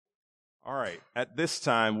All right. At this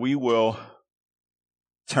time, we will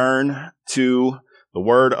turn to the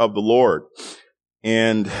word of the Lord.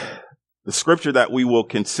 And the scripture that we will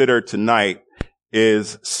consider tonight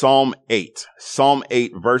is Psalm 8. Psalm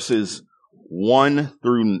 8 verses 1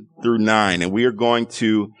 through 9. And we are going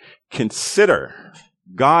to consider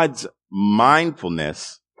God's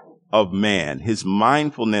mindfulness of man, his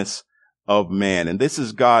mindfulness of man. And this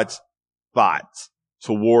is God's thoughts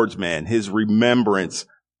towards man, his remembrance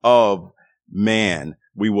of man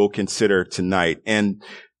we will consider tonight. And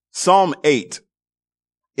Psalm 8,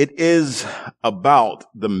 it is about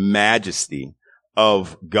the majesty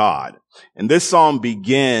of God. And this psalm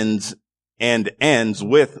begins and ends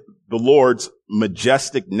with the Lord's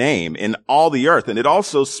majestic name in all the earth. And it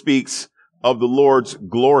also speaks of the Lord's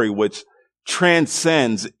glory, which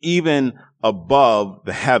transcends even above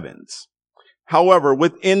the heavens. However,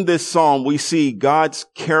 within this psalm, we see God's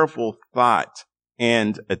careful thought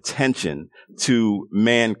and attention to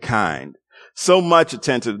mankind. So much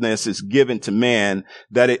attentiveness is given to man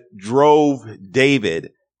that it drove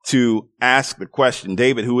David to ask the question.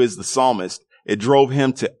 David, who is the psalmist, it drove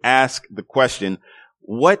him to ask the question,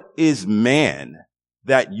 what is man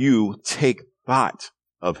that you take thought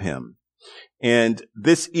of him? And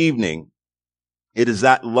this evening, it is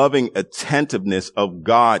that loving attentiveness of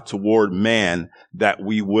God toward man that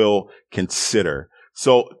we will consider.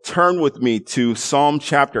 So turn with me to Psalm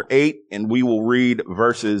chapter 8, and we will read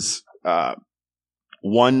verses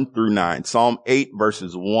 1 through 9. Psalm 8,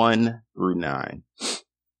 verses 1 through 9.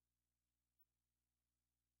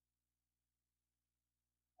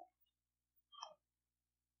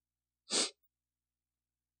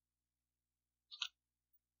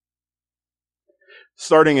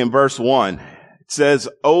 Starting in verse 1, it says,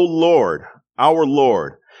 O Lord, our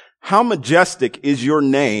Lord, how majestic is your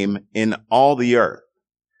name in all the earth,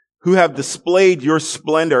 who have displayed your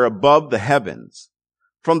splendor above the heavens.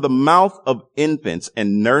 From the mouth of infants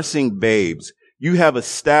and nursing babes, you have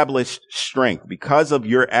established strength because of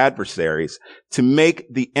your adversaries to make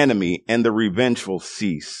the enemy and the revengeful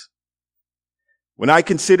cease. When I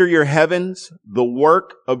consider your heavens, the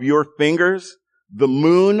work of your fingers, the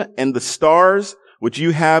moon and the stars which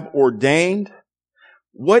you have ordained,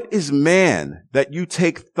 what is man that you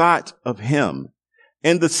take thought of him,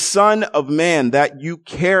 and the son of man that you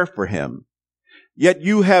care for him? Yet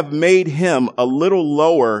you have made him a little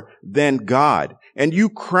lower than God, and you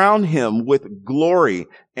crown him with glory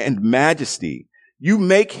and majesty. You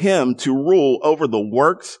make him to rule over the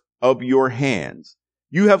works of your hands.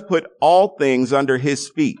 You have put all things under his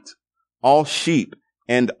feet, all sheep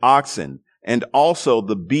and oxen, and also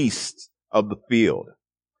the beasts of the field,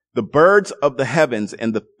 the birds of the heavens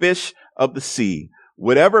and the fish of the sea,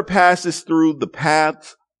 whatever passes through the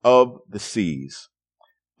paths of the seas.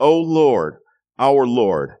 O Lord, our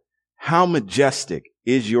Lord, how majestic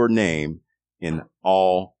is your name in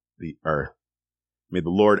all the earth. May the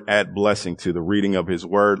Lord add blessing to the reading of his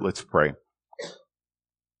word. Let's pray.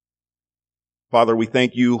 Father, we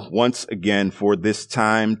thank you once again for this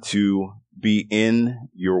time to be in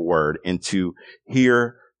your word and to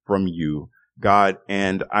hear from you, God.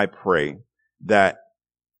 And I pray that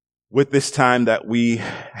with this time that we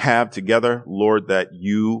have together, Lord, that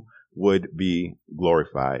you would be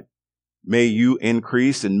glorified. May you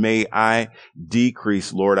increase and may I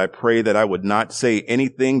decrease, Lord. I pray that I would not say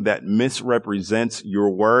anything that misrepresents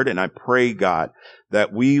your word. And I pray, God,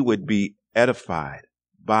 that we would be edified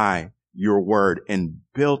by your word and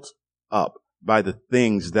built up by the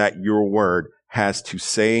things that your word has to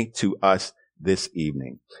say to us this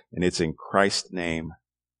evening. And it's in Christ's name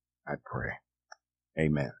I pray.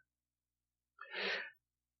 Amen.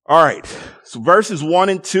 All right. So verses 1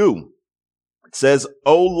 and 2, it says,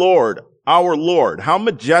 O Lord, our Lord, how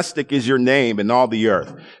majestic is your name in all the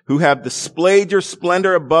earth, who have displayed your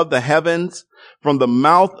splendor above the heavens. From the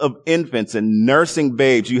mouth of infants and nursing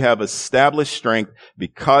babes, you have established strength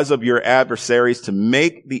because of your adversaries to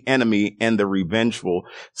make the enemy and the revengeful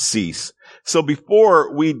cease. So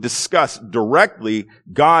before we discuss directly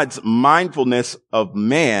God's mindfulness of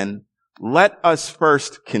man, let us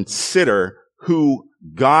first consider who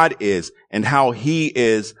God is and how he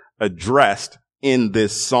is addressed in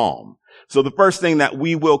this psalm. So the first thing that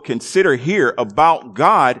we will consider here about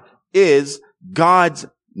God is God's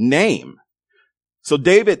name. So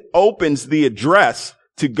David opens the address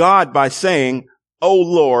to God by saying, O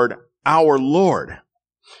Lord, our Lord.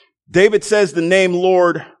 David says the name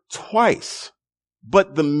Lord twice,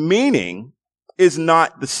 but the meaning is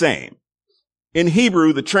not the same. In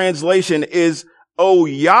Hebrew, the translation is, O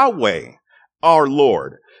Yahweh, our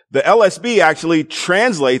Lord. The LSB actually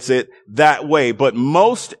translates it that way, but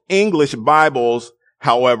most English Bibles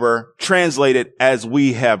however, translated as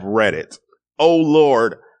we have read it. O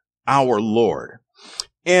Lord, our Lord.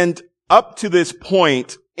 And up to this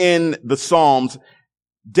point in the Psalms,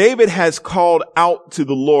 David has called out to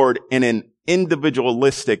the Lord in an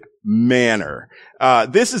individualistic manner.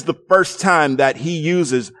 This is the first time that he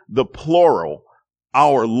uses the plural,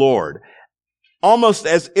 our Lord, almost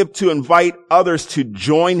as if to invite others to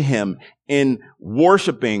join him in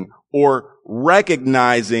worshiping or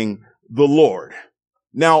recognizing the Lord.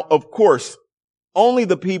 Now, of course, only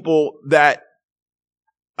the people that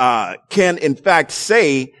can in fact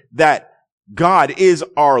say that God is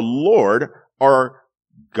our Lord are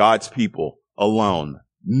God's people alone.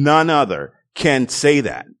 None other can say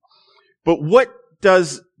that. But what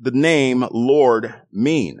does the name Lord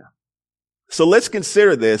mean? So let's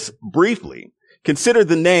consider this briefly. Consider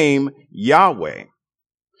the name Yahweh.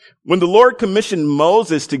 When the Lord commissioned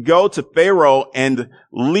Moses to go to Pharaoh and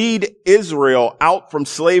lead Israel out from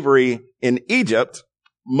slavery in Egypt,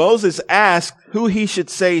 Moses asked who he should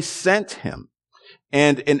say sent him.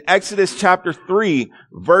 And in Exodus chapter 3,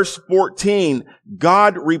 verse 14,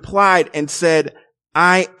 God replied and said,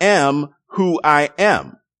 I am who I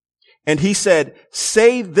am. And he said,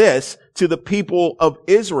 say this to the people of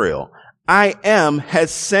Israel. I am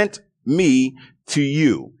has sent me to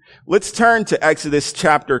you. Let's turn to Exodus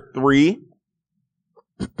chapter 3.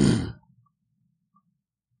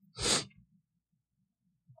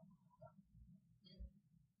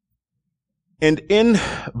 And in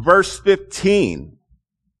verse 15,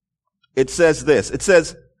 it says this. It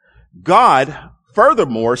says, God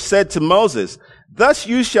furthermore said to Moses, thus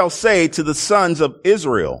you shall say to the sons of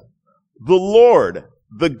Israel, the Lord,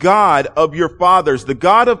 the God of your fathers, the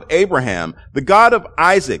God of Abraham, the God of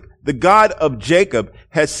Isaac, the God of Jacob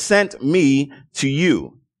has sent me to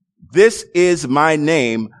you. This is my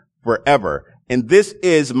name forever, and this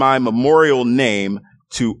is my memorial name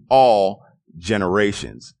to all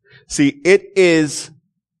generations. See, it is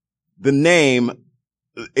the name,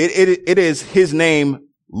 it is his name,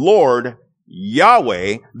 Lord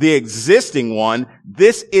Yahweh, the existing one.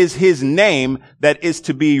 This is his name that is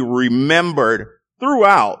to be remembered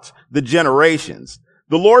throughout the generations.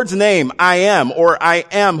 The Lord's name, I am, or I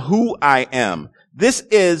am who I am. This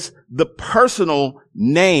is the personal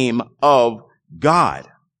name of God.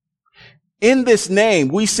 In this name,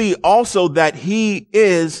 we see also that he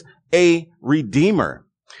is a redeemer.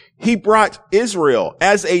 He brought Israel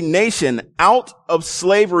as a nation out of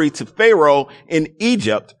slavery to Pharaoh in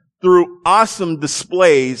Egypt through awesome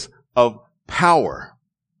displays of power.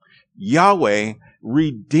 Yahweh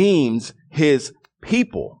redeems his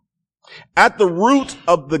people. At the root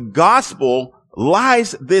of the gospel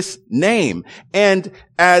lies this name. And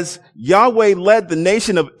as Yahweh led the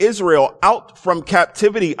nation of Israel out from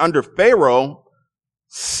captivity under Pharaoh,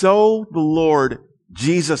 so the Lord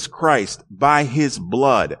Jesus Christ, by his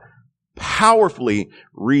blood, powerfully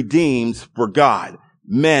redeems for God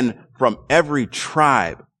men from every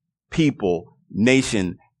tribe, people,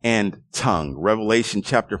 nation, and tongue. Revelation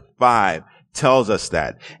chapter 5 tells us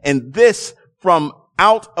that. And this from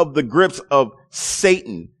out of the grips of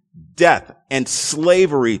Satan, death, and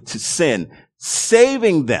slavery to sin,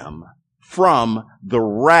 saving them from the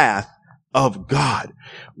wrath of God.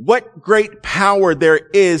 What great power there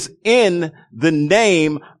is in the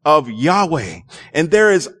name of Yahweh. And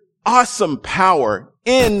there is awesome power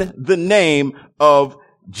in the name of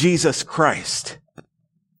Jesus Christ.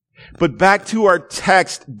 But back to our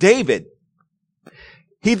text, David,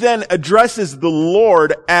 he then addresses the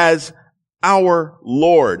Lord as our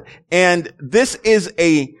Lord. And this is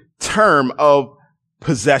a term of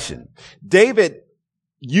possession. David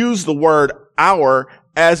used the word our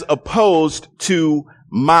as opposed to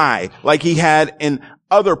my, like he had in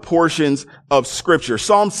other portions of scripture.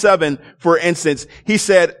 Psalm 7, for instance, he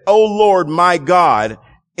said, O Lord, my God,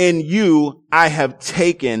 in you I have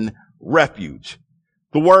taken refuge.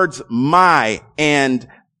 The words my and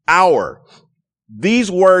our,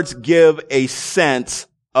 these words give a sense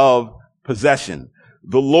of possession.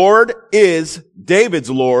 The Lord is David's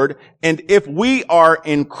Lord, and if we are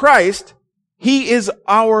in Christ, he is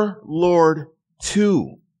our Lord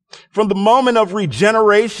too. From the moment of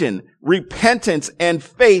regeneration, repentance, and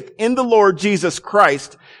faith in the Lord Jesus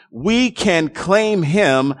Christ, we can claim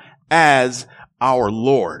him as our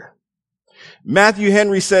Lord. Matthew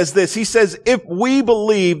Henry says this. He says, if we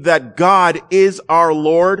believe that God is our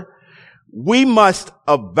Lord, we must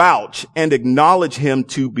avouch and acknowledge him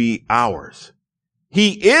to be ours.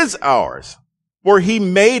 He is ours, for he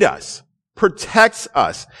made us, protects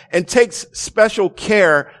us, and takes special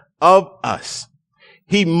care of us.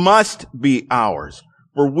 He must be ours,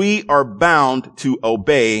 for we are bound to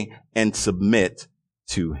obey and submit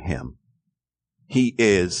to him. He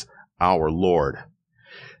is our Lord.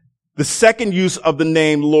 The second use of the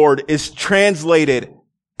name Lord is translated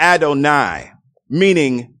Adonai,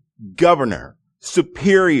 meaning governor,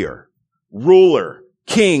 superior, ruler,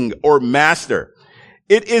 king, or master.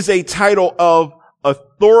 It is a title of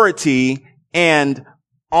authority and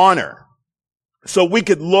honor. So we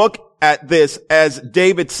could look at this as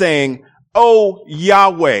David saying, "O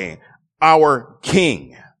Yahweh, our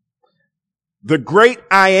King." The great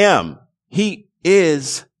I am, he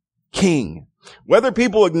is King. Whether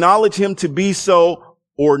people acknowledge him to be so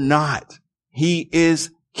or not, he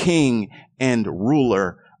is King and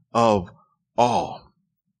ruler of all.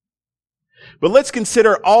 But let's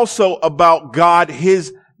consider also about God,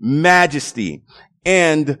 his majesty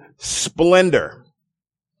and splendor.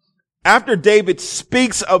 After David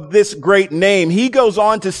speaks of this great name, he goes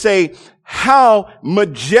on to say, "How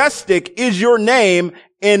majestic is your name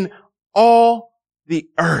in all the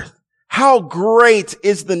earth." How great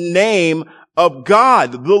is the name of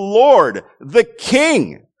God, the Lord, the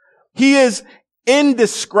King. He is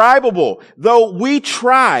indescribable. Though we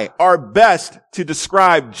try our best to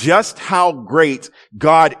describe just how great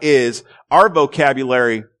God is, our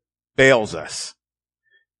vocabulary fails us.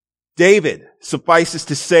 David suffices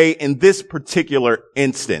to say in this particular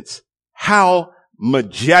instance, "How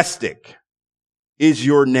majestic is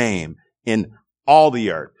your name in all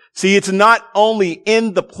the earth." See, it's not only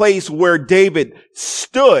in the place where David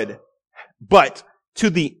stood, but to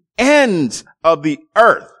the ends of the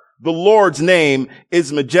earth, the Lord's name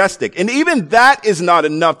is majestic. And even that is not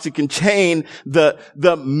enough to contain the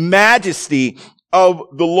majesty of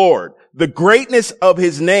the Lord. The greatness of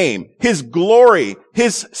his name, his glory,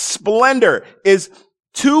 his splendor is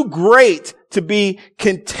too great to be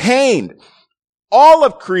contained. All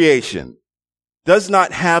of creation does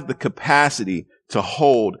not have the capacity to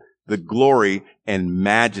hold the glory and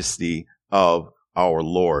majesty of our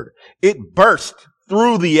Lord. It burst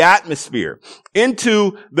through the atmosphere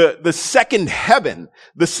into the second heaven,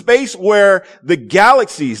 the space where the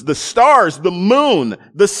galaxies, the stars, the moon,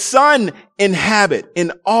 the sun inhabit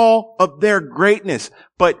in all of their greatness.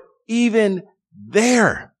 But even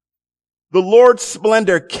there, the Lord's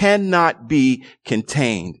splendor cannot be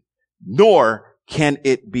contained, nor can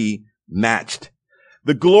it be matched.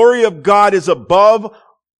 The glory of God is above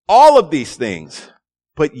all of these things,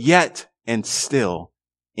 but yet and still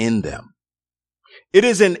in them. It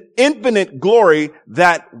is an infinite glory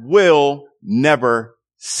that will never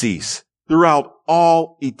cease. Throughout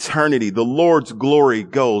all eternity, the Lord's glory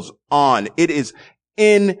goes on. It is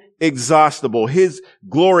inexhaustible. His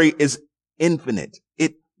glory is infinite.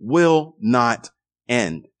 It will not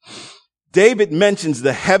end. David mentions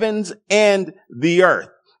the heavens and the earth.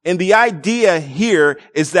 And the idea here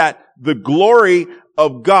is that the glory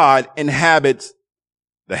of God inhabits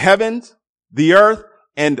the heavens, the earth,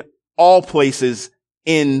 and all places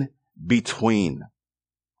in between.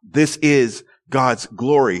 This is God's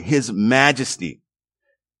glory, his majesty.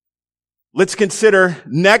 Let's consider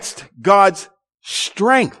next God's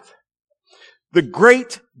strength. The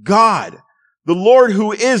great God, the Lord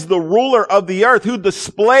who is the ruler of the earth, who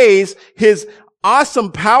displays his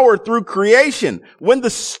awesome power through creation. When the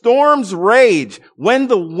storms rage, when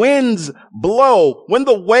the winds blow, when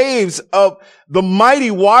the waves of the mighty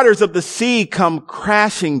waters of the sea come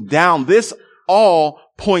crashing down, this all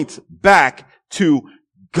points back to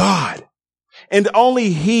God. And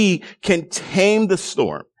only he can tame the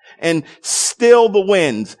storm and still the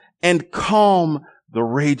winds and calm the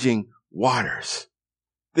raging waters.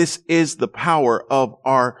 This is the power of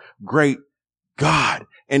our great God.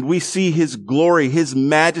 And we see his glory, his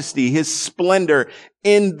majesty, his splendor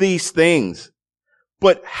in these things.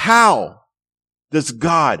 But how does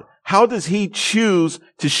he choose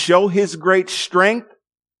to show his great strength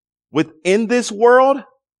within this world?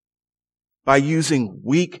 By using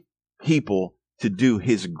weak people to do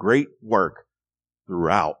his great work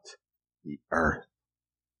throughout the earth.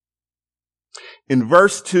 In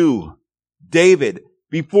verse 2, David,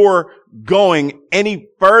 before going any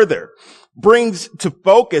further, brings to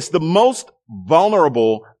focus the most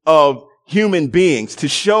vulnerable of human beings to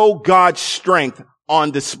show God's strength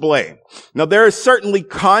on display. Now, there is certainly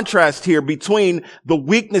contrast here between the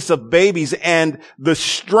weakness of babies and the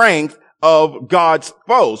strength of God's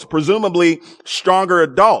foes, presumably stronger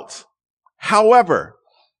adults. However,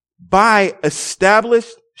 by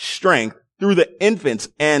established strength through the infants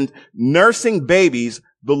and nursing babies,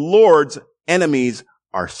 the Lord's enemies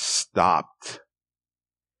are stopped.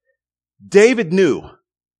 David knew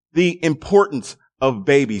the importance of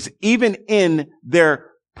babies, even in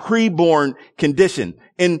their preborn condition.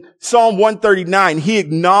 In Psalm 139, he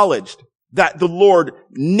acknowledged that the Lord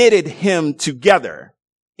knitted him together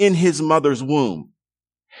in his mother's womb.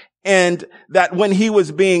 And that when he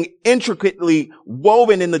was being intricately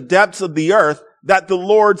woven in the depths of the earth, that the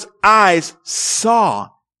Lord's eyes saw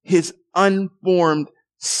his unformed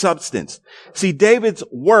substance. See, David's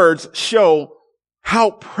words show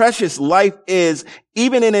how precious life is,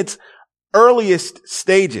 even in its earliest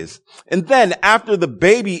stages. And then after the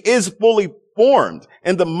baby is fully formed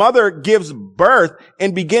and the mother gives birth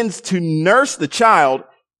and begins to nurse the child,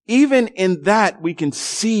 even in that we can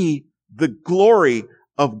see the glory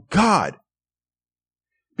of God.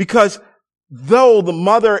 Because though the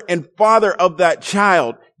mother and father of that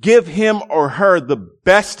child give him or her the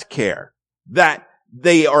best care that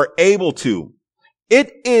they are able to,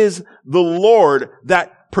 it is the Lord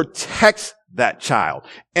that protects that child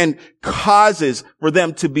and causes for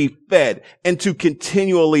them to be fed and to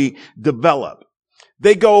continually develop.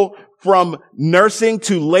 They go from nursing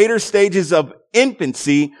to later stages of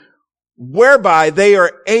infancy, whereby they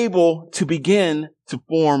are able to begin to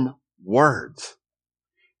form words.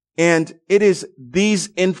 And it is these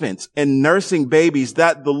infants and nursing babies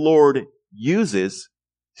that the Lord uses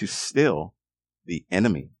to still the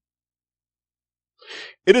enemy.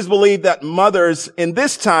 It is believed that mothers in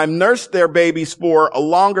this time nursed their babies for a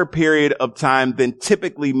longer period of time than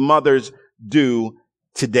typically mothers do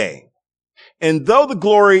today. And though the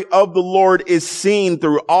glory of the Lord is seen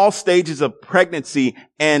through all stages of pregnancy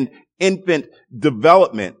and infant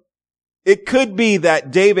development, it could be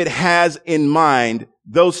that David has in mind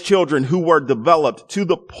those children who were developed to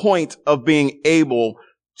the point of being able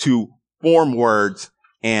to form words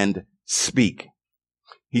and speak.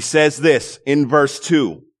 He says this in verse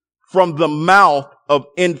 2, "From the mouth of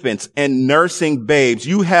infants and nursing babes,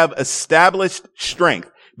 you have established strength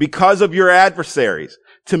because of your adversaries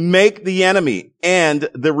to make the enemy and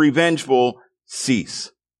the revengeful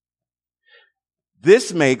cease."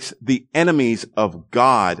 This makes the enemies of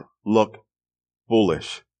God look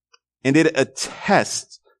foolish, and it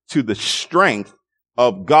attests to the strength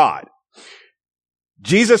of God.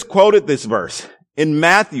 Jesus quoted this verse in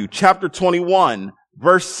Matthew chapter 21,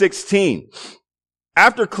 verse 16.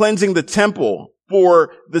 After cleansing the temple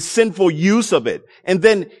for the sinful use of it, and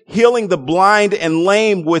then healing the blind and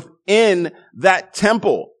lame within that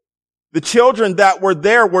temple, the children that were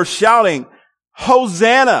there were shouting,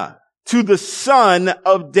 "Hosanna to the Son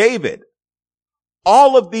of David."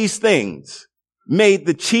 All of these things made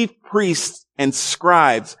the chief priests and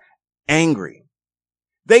scribes angry.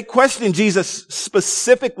 They questioned Jesus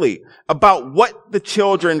specifically about what the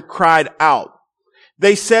children cried out.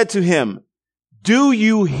 They said to him, "Do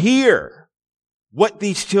you hear what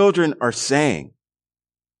these children are saying?"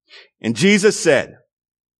 And Jesus said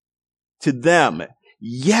to them,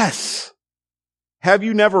 "Yes. Have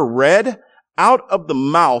you never read? Out of the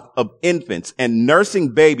mouth of infants and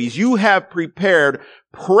nursing babies, you have prepared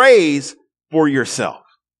praise for yourself."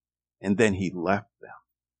 And then he left them.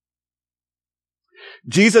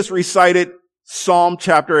 Jesus recited Psalm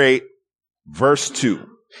chapter 8, verse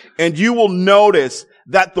 2. And you will notice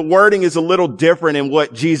that the wording is a little different in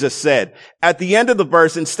what Jesus said. At the end of the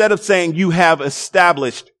verse, instead of saying you have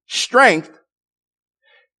established strength,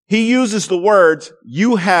 he uses the words,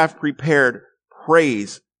 "You have prepared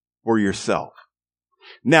praise for yourself."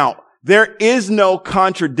 Now, there is no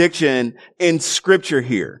contradiction in scripture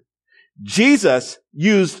here. Jesus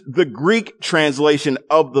used the Greek translation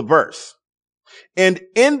of the verse. And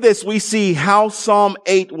in this, we see how Psalm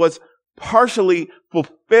 8 was partially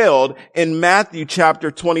fulfilled in Matthew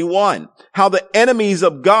chapter 21. How the enemies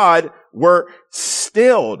of God were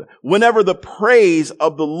stilled whenever the praise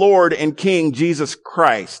of the Lord and King Jesus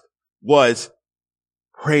Christ was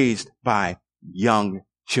praised by young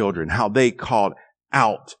children. How they called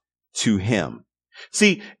out to him.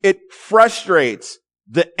 See, it frustrates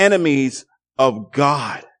the enemies of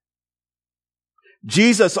God.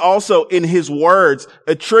 Jesus also in his words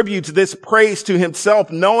attributes this praise to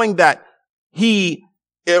himself, knowing that he,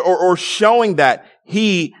 or showing that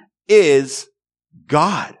he is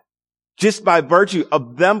God, just by virtue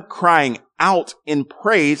of them crying out in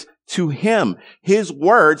praise to him. His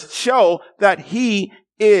words show that he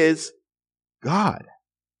is God.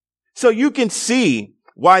 So you can see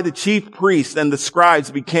why the chief priests and the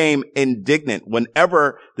scribes became indignant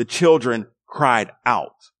whenever the children cried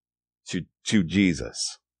out to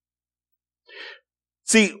Jesus.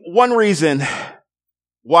 See, one reason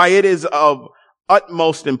why it is of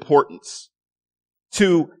utmost importance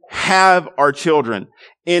to have our children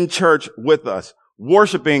in church with us,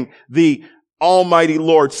 worshiping the Almighty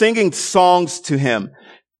Lord, singing songs to him,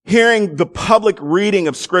 hearing the public reading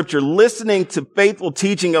of scripture, listening to faithful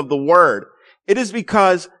teaching of the word, it is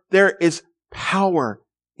because There is power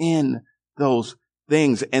in those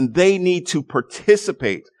things, and they need to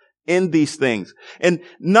participate in these things. And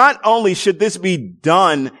not only should this be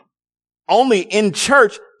done only in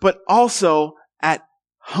church, but also at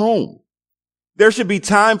home. There should be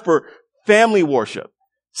time for family worship,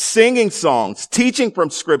 singing songs, teaching from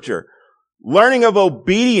Scripture, learning of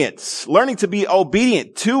obedience, learning to be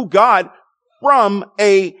obedient to God from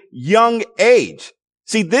a young age.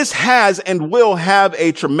 See, this has and will have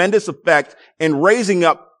a tremendous effect in raising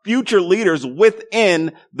up future leaders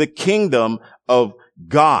within the kingdom of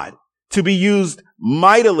God to be used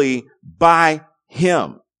mightily by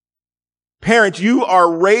Him. Parents, you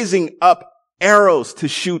are raising up arrows to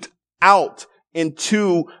shoot out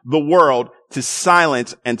into the world to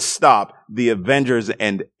silence and stop the avengers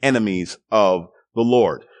and enemies of the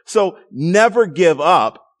Lord. So never give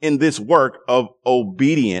up in this work of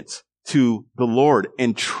obedience to the Lord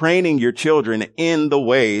and training your children in the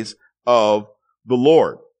ways of the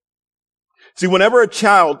Lord. See, whenever a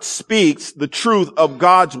child speaks the truth of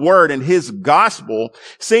God's word and His gospel,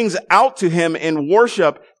 sings out to Him in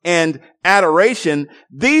worship and adoration,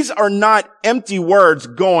 these are not empty words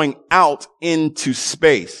going out into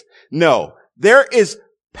space. No, there is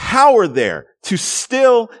power there to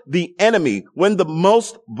still the enemy when the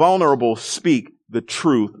most vulnerable speak the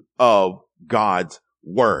truth of God's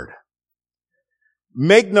word.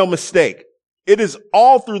 Make no mistake, it is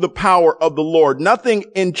all through the power of the Lord, nothing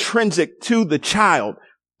intrinsic to the child,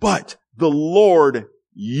 but the Lord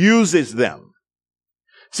uses them.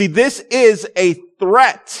 See, this is a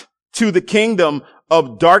threat to the kingdom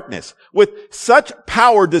of darkness. With such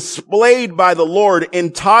power displayed by the Lord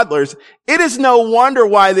in toddlers, it is no wonder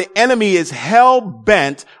why the enemy is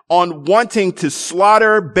hell-bent on wanting to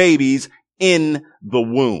slaughter babies in the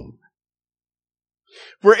womb.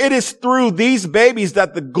 For it is through these babies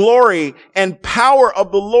that the glory and power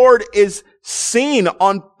of the Lord is seen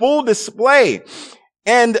on full display.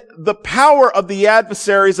 And the power of the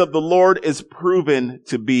adversaries of the Lord is proven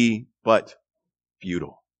to be but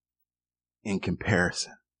futile in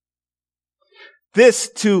comparison. This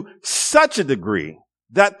to such a degree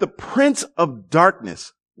that the prince of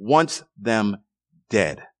darkness wants them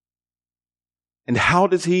dead. And how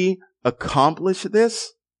does he accomplish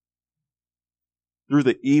this? Through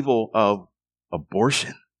the evil of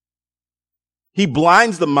abortion. He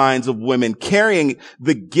blinds the minds of women carrying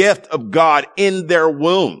the gift of God in their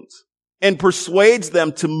wombs and persuades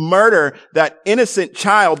them to murder that innocent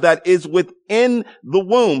child that is within the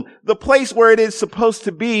womb, the place where it is supposed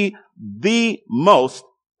to be the most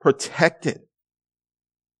protected.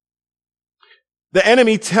 The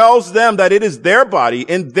enemy tells them that it is their body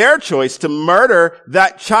and their choice to murder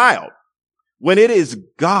that child when it is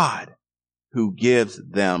God who gives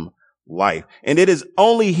them life. And it is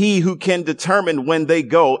only He who can determine when they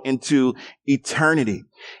go into eternity.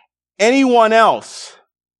 Anyone else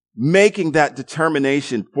making that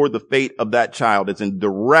determination for the fate of that child is in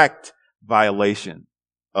direct violation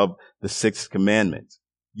of the sixth commandment.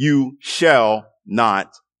 You shall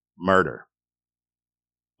not murder.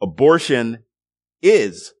 Abortion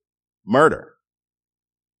is murder.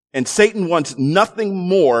 And Satan wants nothing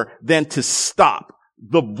more than to stop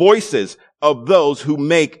the voices of those who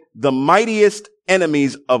make the mightiest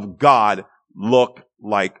enemies of God look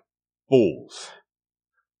like fools.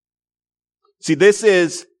 See, this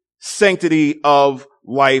is Sanctity of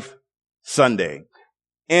Life Sunday.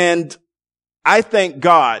 And I thank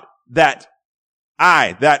God that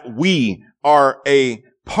we are a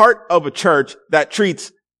part of a church that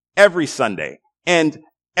treats every Sunday and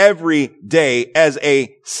every day as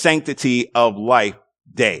a Sanctity of Life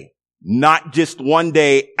day, not just one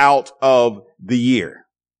day out of the year.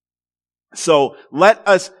 So let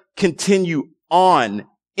us continue on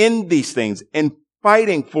in these things and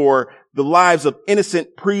fighting for the lives of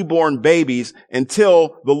innocent preborn babies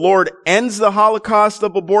until the Lord ends the Holocaust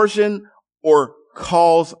of abortion or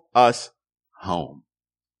calls us home.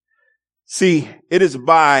 See, it is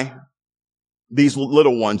by these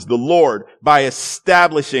little ones, the Lord, by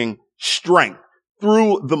establishing strength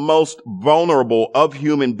through the most vulnerable of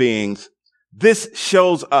human beings, this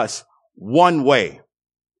shows us one way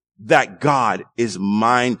that God is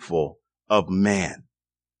mindful of man.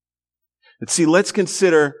 And see, let's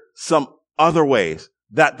consider some other ways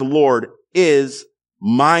that the Lord is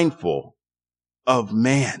mindful of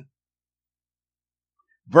man.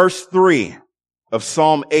 Verse 3 of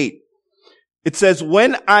Psalm 8, it says,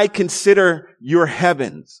 "When I consider your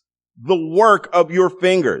heavens, the work of your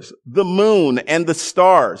fingers, the moon and the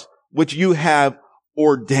stars, which you have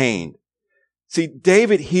ordained." See,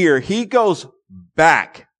 David here, he goes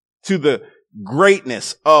back to the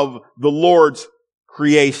greatness of the Lord's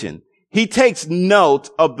creation. He takes note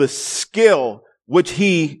of the skill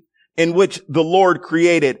in which the Lord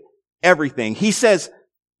created everything. He says,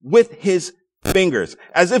 with his fingers,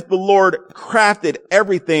 as if the Lord crafted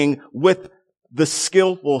everything with the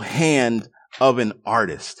skillful hand of an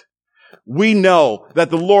artist. We know that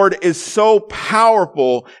the Lord is so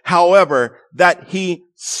powerful, however, that he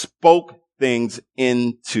spoke things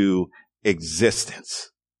into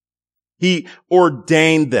existence. He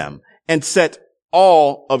ordained them and set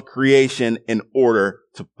all of creation in order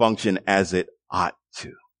to function as it ought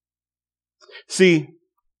to. See,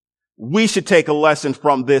 we should take a lesson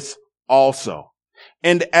from this also.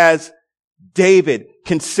 And as David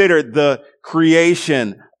considered the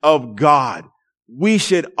creation of God, we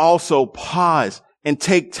should also pause and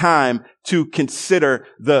take time to consider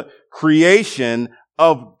the creation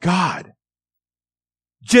of God.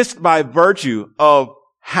 Just by virtue of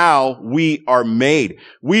how we are made.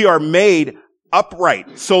 We are made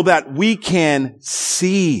upright so that we can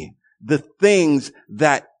see the things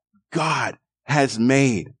that God has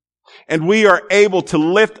made. And we are able to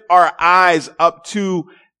lift our eyes up to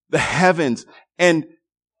the heavens and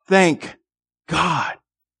thank God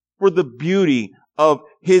for the beauty of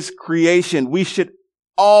his creation. We should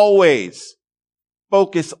always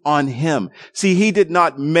focus on him. See, he did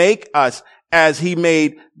not make us as he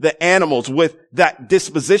made the animals with that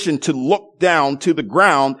disposition to look down to the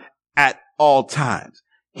ground at all times.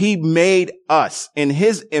 He made us in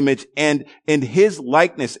his image and in his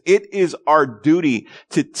likeness. It is our duty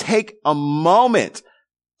to take a moment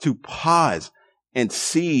to pause and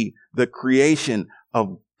see the creation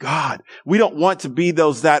of God. We don't want to be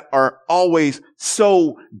those that are always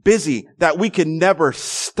so busy that we can never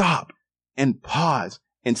stop and pause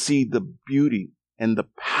and see the beauty and the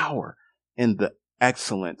power and the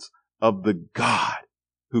excellence of the God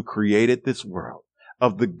who created this world,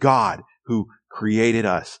 of the God who created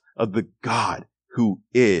us, of the God who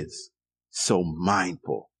is so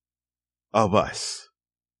mindful of us.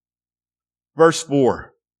 Verse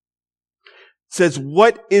 4 says,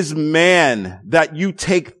 "What is man that you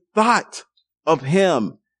take thought of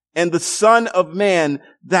him, and the Son of Man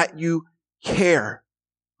that you care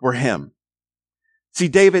for him?" See,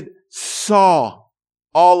 David saw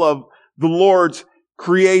all of the Lord's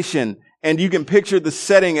creation, and you can picture the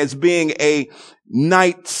setting as being a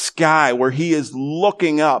night sky where he is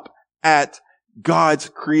looking up at God's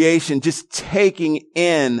creation, just taking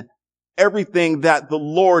in everything that the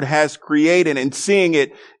Lord has created and seeing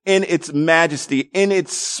it in its majesty, in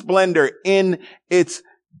its splendor, in its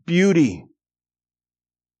beauty.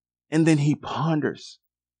 And then he ponders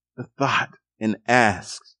the thought and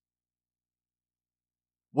asks,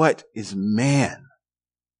 "What is man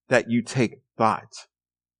that you take thought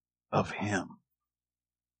of him?"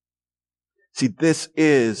 See, this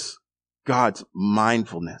is God's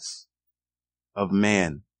mindfulness of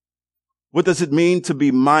man. What does it mean to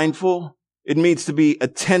be mindful? It means to be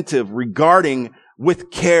attentive, regarding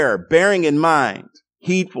with care, bearing in mind,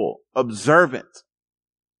 heedful, observant.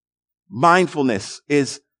 Mindfulness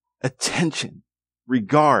is attention,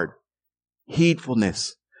 regard,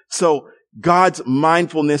 heedfulness. So God's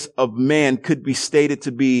mindfulness of man could be stated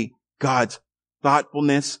to be God's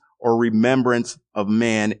thoughtfulness or remembrance of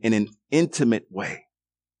man in an intimate way,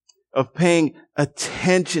 of paying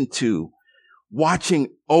attention to,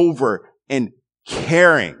 watching over, and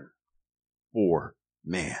caring for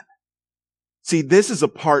man. See, this is a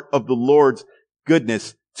part of the Lord's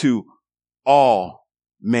goodness to all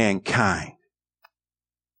mankind.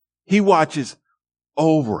 He watches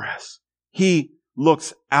over us. He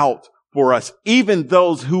looks out for us, even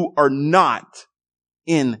those who are not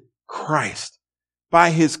in Christ.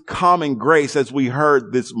 By his common grace, as we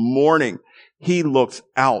heard this morning, he looks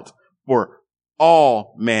out for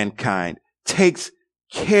all mankind, takes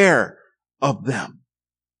care of them.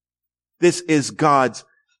 This is God's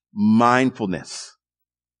mindfulness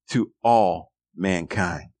to all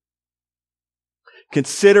mankind.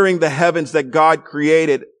 Considering the heavens that God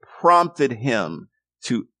created prompted him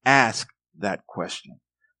to ask that question.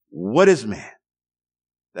 What is man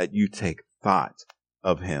that you take thought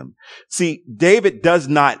of him? See, David does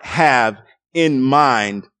not have in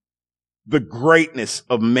mind the greatness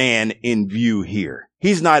of man in view here.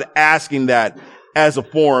 He's not asking that as a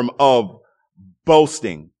form of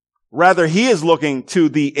boasting. Rather, he is looking to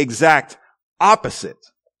the exact opposite,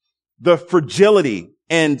 the fragility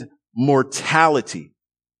and mortality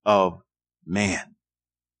of man.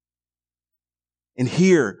 And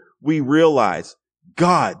here we realize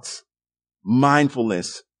God's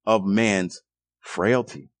mindfulness of man's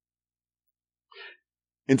frailty.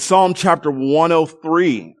 In Psalm chapter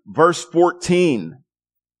 103, verse 14,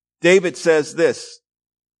 David says this,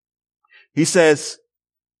 He says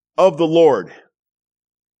of the Lord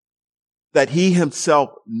that he himself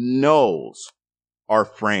knows our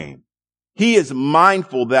frame. He is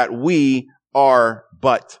mindful that we are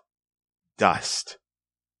but dust.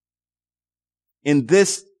 In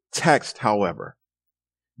this text, however,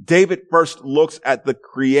 David first looks at the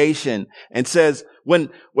creation and says, when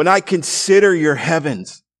I consider your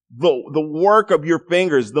heavens, the work of your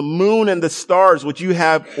fingers, the moon and the stars which you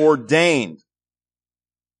have ordained.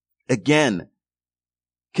 Again,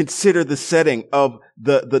 consider the setting of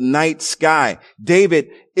the night sky. David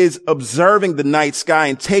is observing the night sky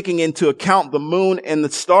and taking into account the moon and the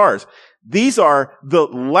stars. These are the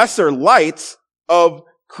lesser lights of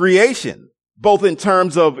creation, both in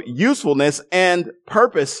terms of usefulness and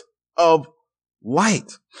purpose of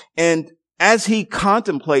light. And as he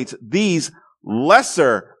contemplates these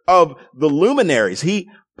lesser of the luminaries, he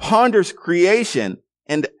ponders creation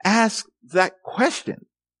and asks that question.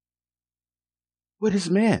 What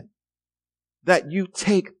is man that you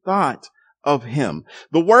take thought of him?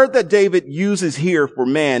 The word that David uses here for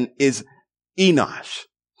man is Enosh.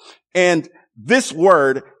 And this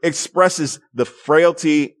word expresses the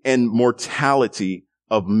frailty and mortality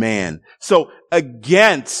of man. So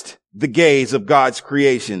against the gaze of God's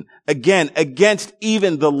creation, again, against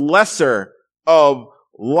even the lesser of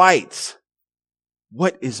lights,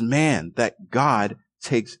 what is man that God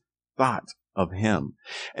takes thought of him?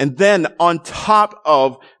 And then on top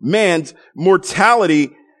of man's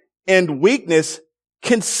mortality and weakness,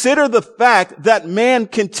 consider the fact that man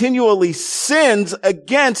continually sins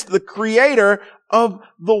against the creator of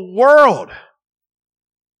the world.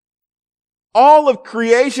 All of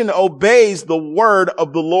creation obeys the word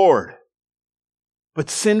of the Lord, but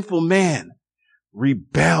sinful man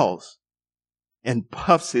rebels and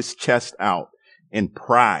puffs his chest out in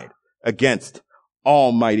pride against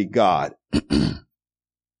Almighty God.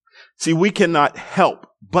 See, we cannot help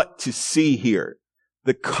but to see here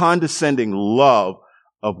the condescending love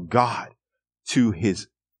of God to his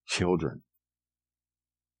children.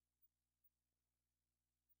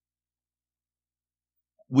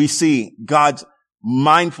 We see God's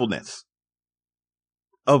mindfulness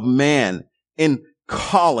of man in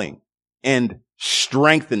calling and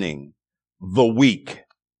strengthening the weak.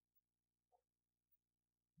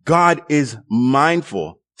 God is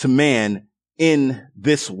mindful to man in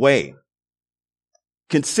this way.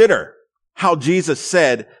 Consider how Jesus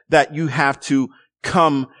said that you have to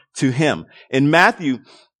come to him. In Matthew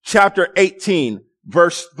chapter 18,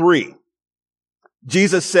 verse 3,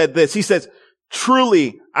 Jesus said this. He says,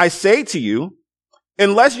 "Truly, I say to you,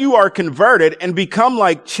 unless you are converted and become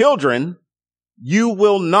like children, you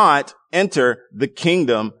will not enter the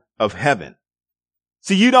kingdom of heaven."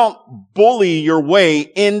 See, you don't bully your way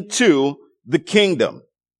into the kingdom.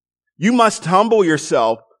 You must humble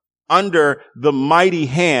yourself under the mighty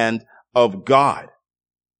hand of God.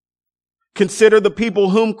 Consider the people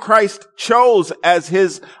whom Christ chose as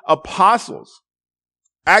his apostles.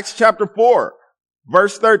 Acts chapter 4,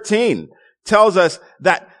 verse 13 tells us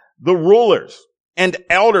that the rulers and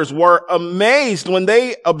elders were amazed when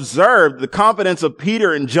they observed the confidence of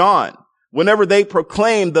Peter and John whenever they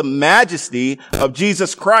proclaimed the majesty of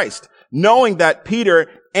Jesus Christ, knowing that Peter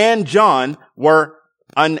and John were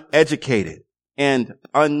uneducated and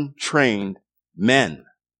untrained men.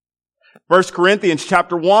 1 Corinthians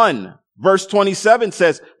chapter 1, verse 27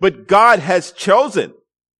 says, "But God has chosen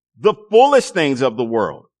the foolish things of the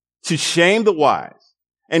world to shame the wise.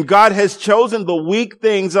 And God has chosen the weak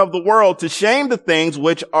things of the world to shame the things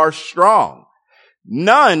which are strong.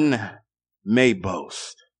 None may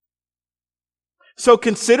boast." So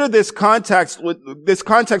consider this context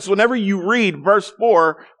whenever you read verse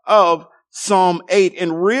 4 of Psalm 8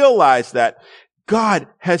 and realize that God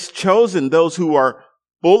has chosen those who are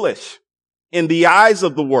foolish in the eyes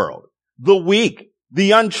of the world, the weak,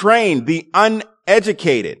 the untrained, the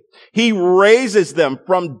uneducated. He raises them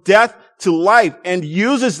from death to life and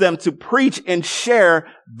uses them to preach and share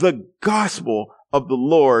the gospel of the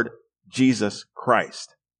Lord Jesus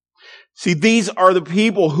Christ. See, these are the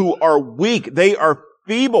people who are weak. They are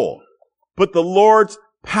feeble, but the Lord's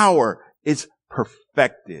power is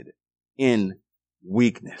perfected in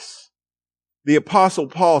weakness. The Apostle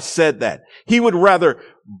Paul said that he would rather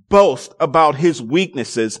boast about his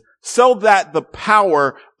weaknesses so that the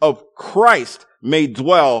power of Christ may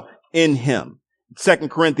dwell in him.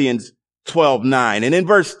 2 Corinthians 12:9. And in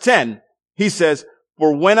verse 10, he says,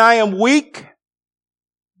 "For when I am weak,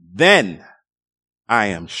 then I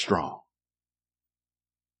am strong."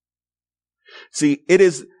 See, it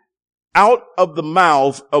is out of the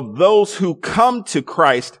mouths of those who come to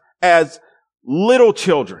Christ as little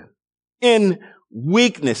children in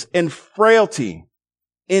weakness and frailty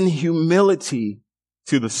in humility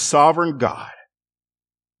to the sovereign God,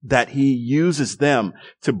 that he uses them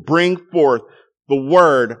to bring forth the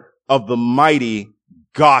word of the mighty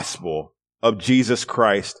gospel of Jesus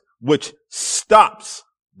Christ, which stops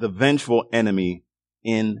the vengeful enemy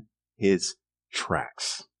in his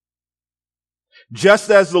tracks. Just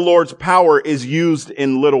as the Lord's power is used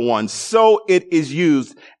in little ones, so it is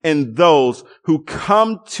used in those who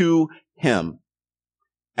come to him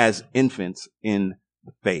as infants in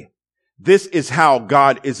the faith. This is how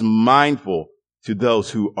God is mindful to those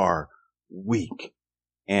who are weak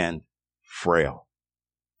and frail.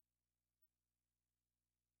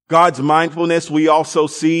 God's mindfulness we also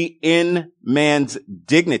see in man's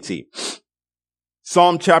dignity.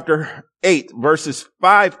 Psalm chapter 8, verses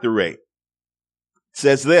 5 through 8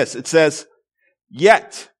 says this. It says,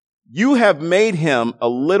 "Yet you have made him a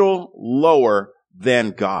little lower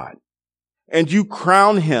than God, and you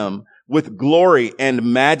crown him with glory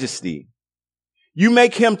and majesty. You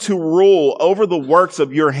make him to rule over the works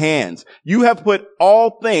of your hands. You have put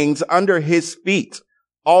all things under his feet,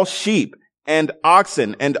 all sheep and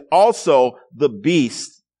oxen, and also the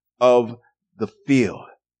beasts of the field,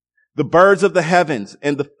 the birds of the heavens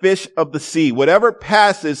and the fish of the sea, whatever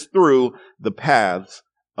passes through the paths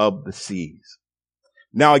of the seas."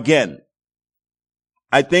 Now again,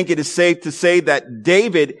 I think it is safe to say that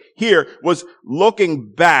David here was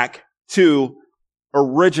looking back to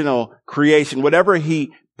original creation, whatever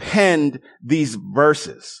he penned these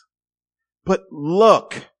verses. But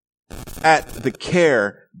look at the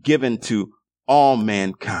care given to all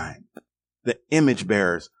mankind, the image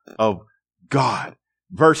bearers of God.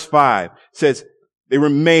 Verse 5 says, they were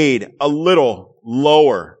made a little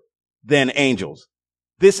lower than angels.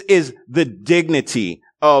 This is the dignity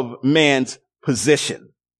of man's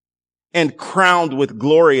position, and crowned with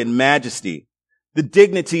glory and majesty. The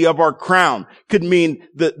dignity of our crown could mean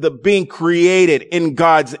the being created in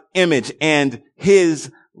God's image and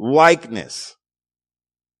his likeness.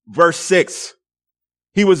 Verse 6,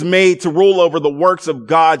 he was made to rule over the works of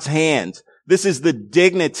God's hands. This is the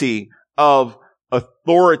dignity of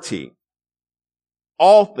authority.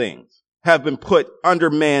 All things have been put under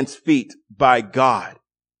man's feet by God.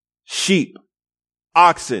 Sheep,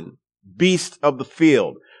 oxen, beasts of the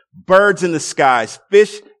field, birds in the skies,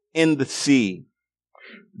 fish in the sea.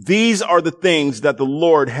 These are the things that the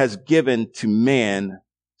Lord has given to man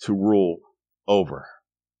to rule over.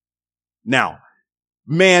 Now,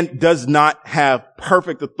 man does not have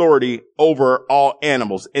perfect authority over all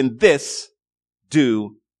animals, and this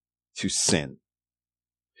due to sin.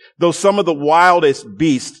 Though some of the wildest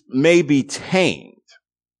beasts may be tamed,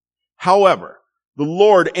 however, the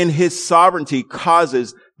Lord in his sovereignty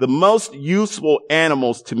causes the most useful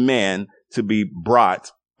animals to man to be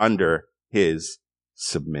brought under his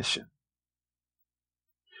submission.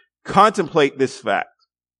 Contemplate this fact.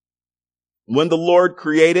 When the Lord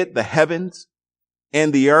created the heavens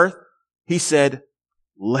and the earth, he said,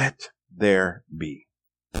 "Let there be."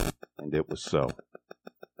 And it was so.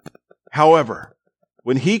 However,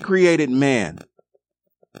 when he created man,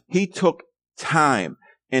 he took time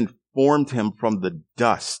and formed him from the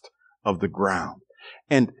dust of the ground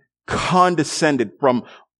and condescended from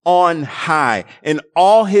on high in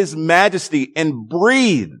all his majesty and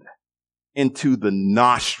breathed into the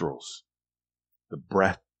nostrils the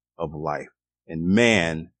breath of life, and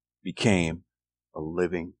man became a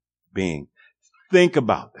living being. Think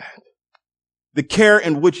about that. The care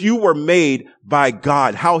in which you were made by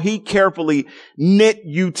God, how he carefully knit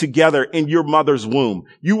you together in your mother's womb.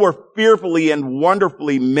 You were fearfully and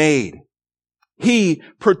wonderfully made. He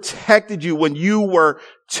protected you when you were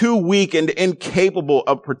too weak and incapable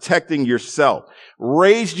of protecting yourself,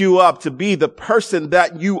 raised you up to be the person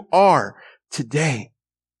that you are today.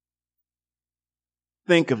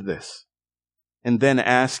 Think of this and then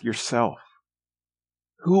ask yourself,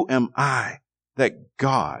 who am I that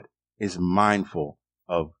God is mindful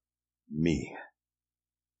of me?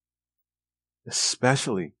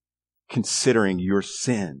 Especially considering your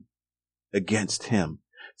sin against him.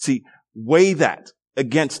 See, weigh that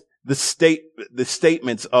against the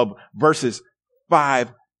statements of verses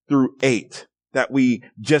 5 through 8 that we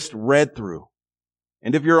just read through.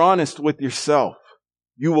 And if you're honest with yourself,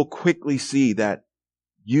 you will quickly see that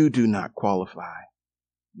you do not qualify,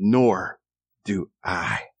 nor do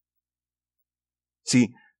I.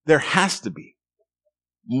 See, there has to be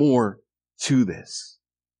more to this.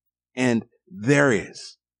 And there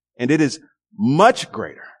is. And it is much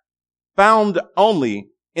greater, found only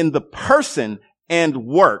in the person and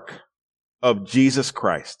work of Jesus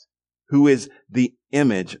Christ, who is the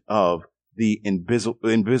image of the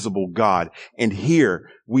invisible God. And here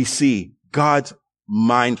we see God's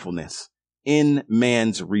mindfulness in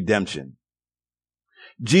man's redemption.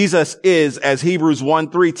 Jesus is, as Hebrews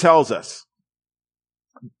 1:3 tells us,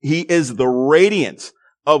 he is the radiance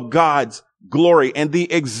of God's glory and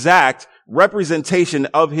the exact representation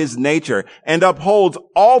of his nature, and upholds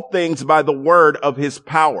all things by the word of his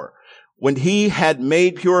power. When he had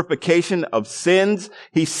made purification of sins,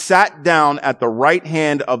 he sat down at the right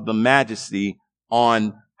hand of the Majesty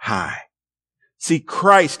on high. See,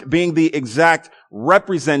 Christ being the exact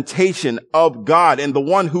representation of God and the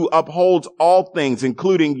one who upholds all things,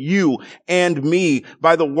 including you and me,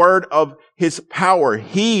 by the word of his power.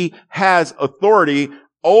 He has authority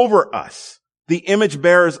over us, the image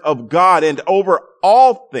bearers of God, and over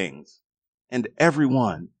all things and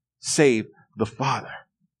everyone save the Father.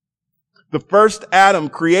 The first Adam,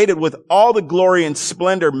 created with all the glory and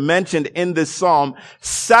splendor mentioned in this psalm,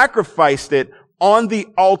 sacrificed it on the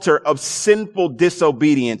altar of sinful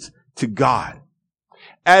disobedience to God.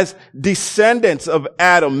 As descendants of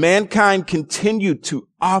Adam, mankind continued to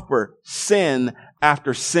offer sin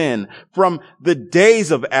after sin, from the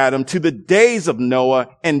days of Adam to the days of Noah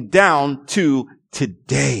and down to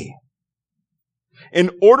today.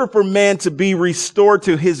 In order for man to be restored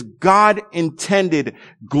to his God-intended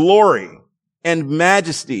glory and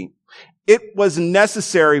majesty, it was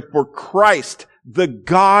necessary for Christ, the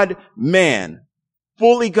God-man,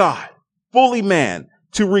 fully God, fully man,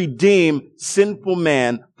 to redeem sinful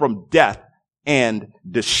man from death and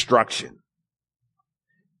destruction.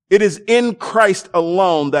 It is in Christ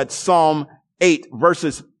alone that Psalm 8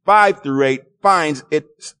 verses 5 through 8 finds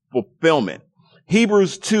its fulfillment.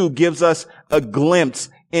 Hebrews 2 gives us a glimpse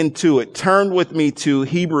into it. Turn with me to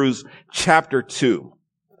Hebrews chapter 2.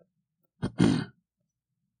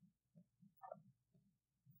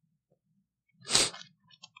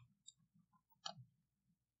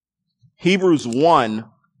 Hebrews 1.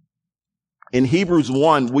 In Hebrews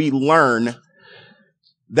 1, we learn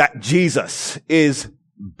that Jesus is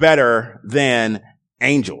better than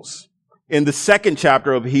angels. In the second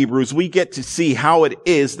chapter of Hebrews, we get to see how it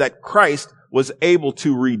is that Christ was able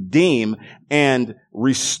to redeem and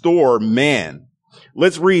restore man.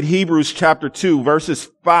 Let's read Hebrews chapter 2, verses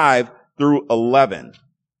 5 through 11.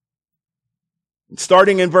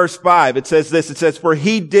 Starting in verse 5, it says this, it says, "For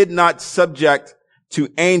he did not subject to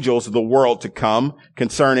angels the world to come,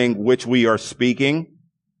 concerning which we are speaking.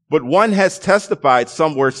 But one has testified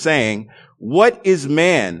somewhere, saying, What is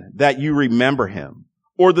man that you remember him?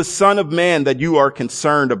 Or the son of man that you are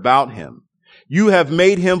concerned about him? You have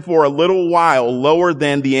made him for a little while lower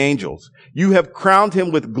than the angels. You have crowned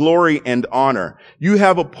him with glory and honor. You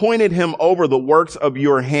have appointed him over the works of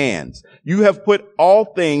your hands. You have put all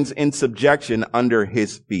things in subjection under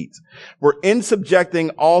his feet. For in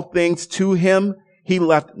subjecting all things to him, he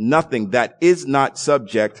left nothing that is not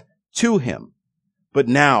subject to him. But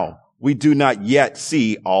now we do not yet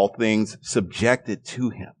see all things subjected to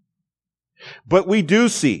him. But we do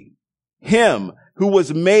see him who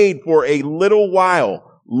was made for a little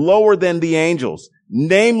while lower than the angels,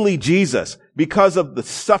 namely Jesus, because of the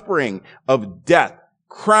suffering of death,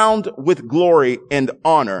 crowned with glory and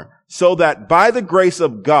honor, so that by the grace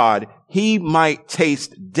of God he might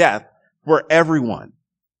taste death for everyone.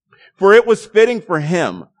 For it was fitting for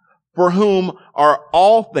him, for whom are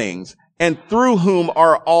all things, and through whom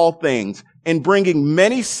are all things, in bringing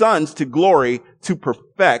many sons to glory, to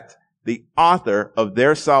perfect the author of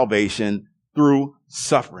their salvation through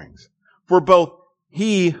sufferings. For both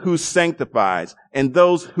he who sanctifies and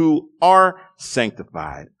those who are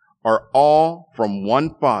sanctified are all from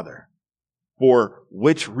one Father, for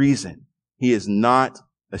which reason he is not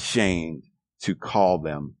ashamed to call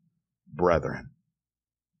them brethren."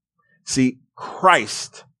 See,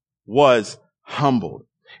 Christ was humbled.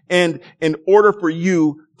 And in order for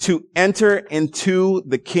you to enter into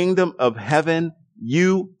the kingdom of heaven,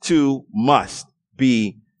 you too must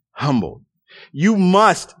be humbled. You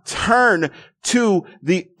must turn to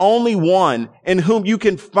the only one in whom you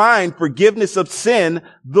can find forgiveness of sin,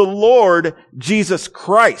 the Lord Jesus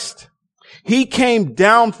Christ. He came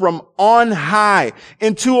down from on high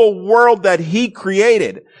into a world that he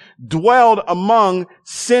created, dwelled among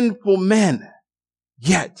sinful men,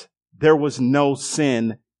 yet there was no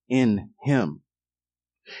sin in him.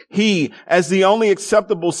 He, as the only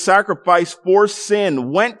acceptable sacrifice for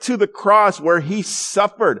sin, went to the cross where he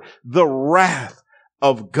suffered the wrath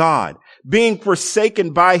of God, being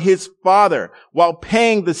forsaken by his Father while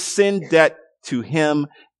paying the sin debt to him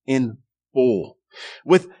in full.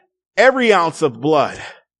 With every ounce of blood,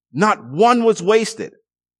 not one was wasted.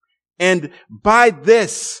 And by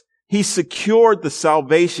this, he secured the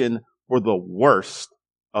salvation for the worst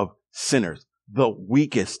of sinners, the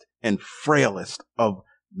weakest and frailest of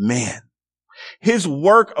man. His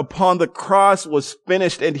work upon the cross was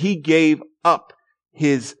finished, and he gave up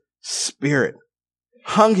his spirit,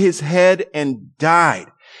 hung his head, and died.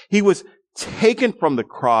 He was taken from the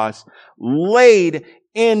cross, laid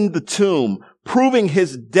in the tomb, proving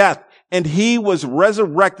his death, and he was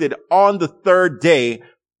resurrected on the third day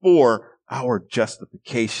for our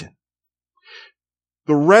justification.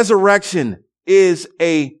 The resurrection is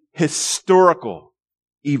a historical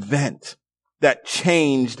event that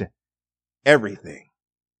changed everything.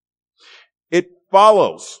 It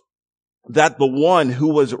follows that the one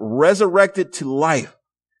who was resurrected to life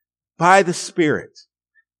by the Spirit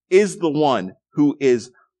is the one who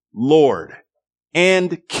is Lord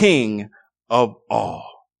and King of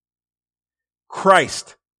all.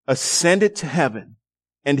 Christ ascended to heaven,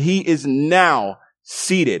 and he is now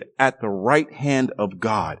seated at the right hand of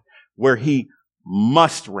God, where he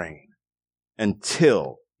must reign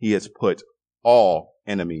until he has put all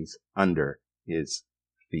enemies under his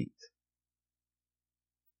feet.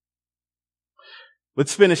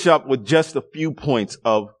 Let's finish up with just a few points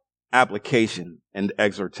of application and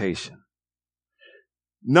exhortation.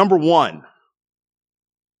 Number one,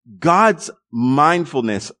 God's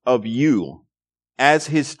mindfulness of you as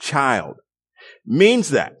his child means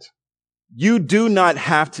that you do not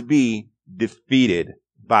have to be defeated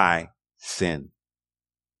by sin.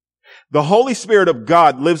 The Holy Spirit of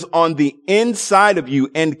God lives on the inside of you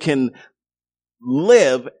and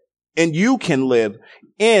you can live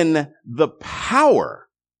in the power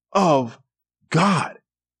of God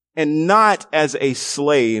and not as a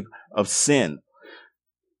slave of sin.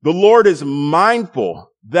 The Lord is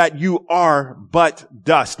mindful that you are but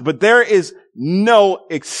dust, but there is no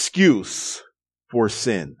excuse for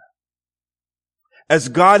sin. As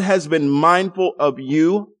God has been mindful of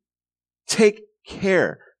you, take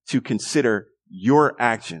care to consider your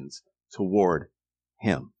actions toward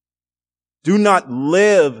him. Do not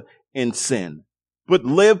live in sin, but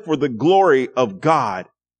live for the glory of God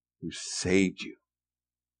who saved you.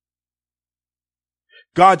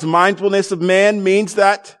 God's mindfulness of man means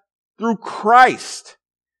that through Christ,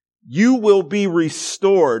 you will be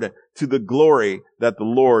restored to the glory that the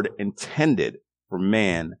Lord intended for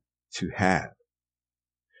man to have.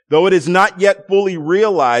 Though it is not yet fully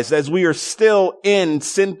realized as we are still in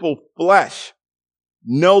sinful flesh,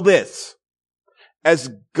 know this: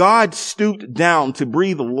 as God stooped down to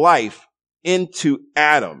breathe life into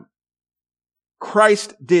Adam,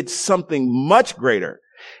 Christ did something much greater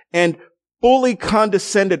and fully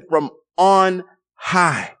condescended from on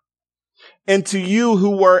high. And to you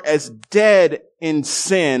who were as dead in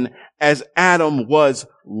sin as Adam was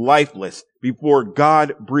lifeless before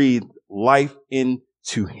God breathed life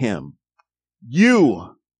into him,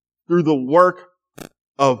 you, through the work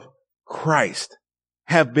of Christ,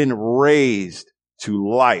 have been raised to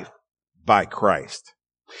life by Christ.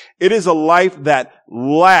 It is a life that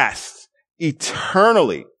lasts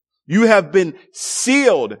eternally. You have been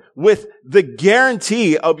sealed with the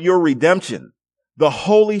guarantee of your redemption, the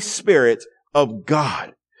Holy Spirit of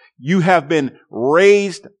God. You have been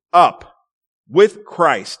raised up with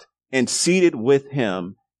Christ and seated with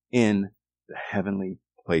him in the heavenly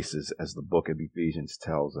places, as the book of Ephesians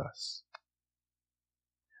tells us.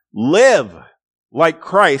 Live like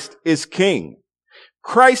Christ is king.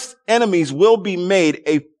 Christ's enemies will be made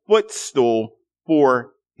a footstool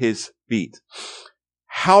for his feet.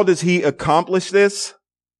 How does he accomplish this?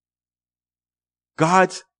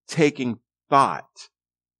 God's taking thought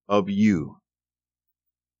of you.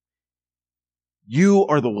 You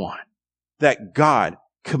are the one that God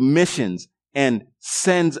commissions and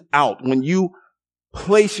sends out. When you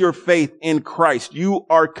place your faith in Christ, you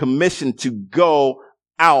are commissioned to go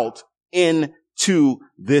out into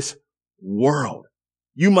this world.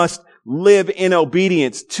 You must live in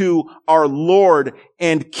obedience to our Lord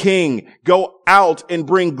and King. Go out and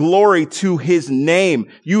bring glory to his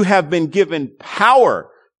name. You have been given power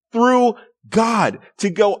through God to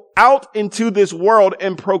go out into this world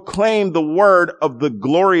and proclaim the word of the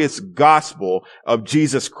glorious gospel of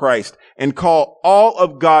Jesus Christ and call all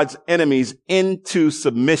of God's enemies into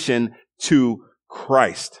submission to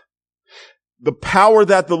Christ. The power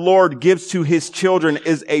that the Lord gives to his children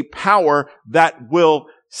is a power that will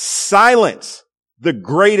silence the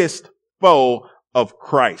greatest foe of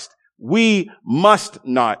Christ. We must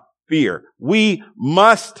not fear. We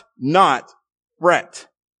must not fret.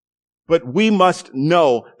 But we must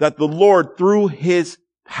know that the Lord, through his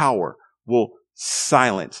power, will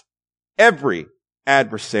silence every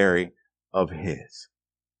adversary of his.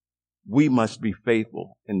 We must be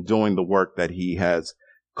faithful in doing the work that he has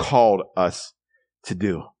called us to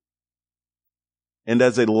do. And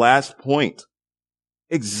as a last point,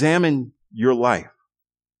 examine your life.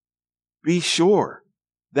 Be sure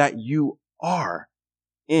that you are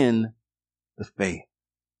in the faith.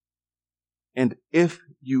 And if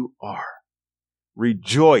you are,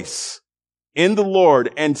 rejoice in the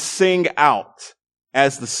Lord and sing out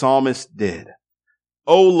as the psalmist did.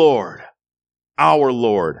 O Lord, our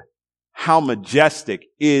Lord, how majestic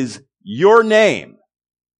is your name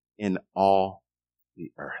in all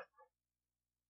the earth.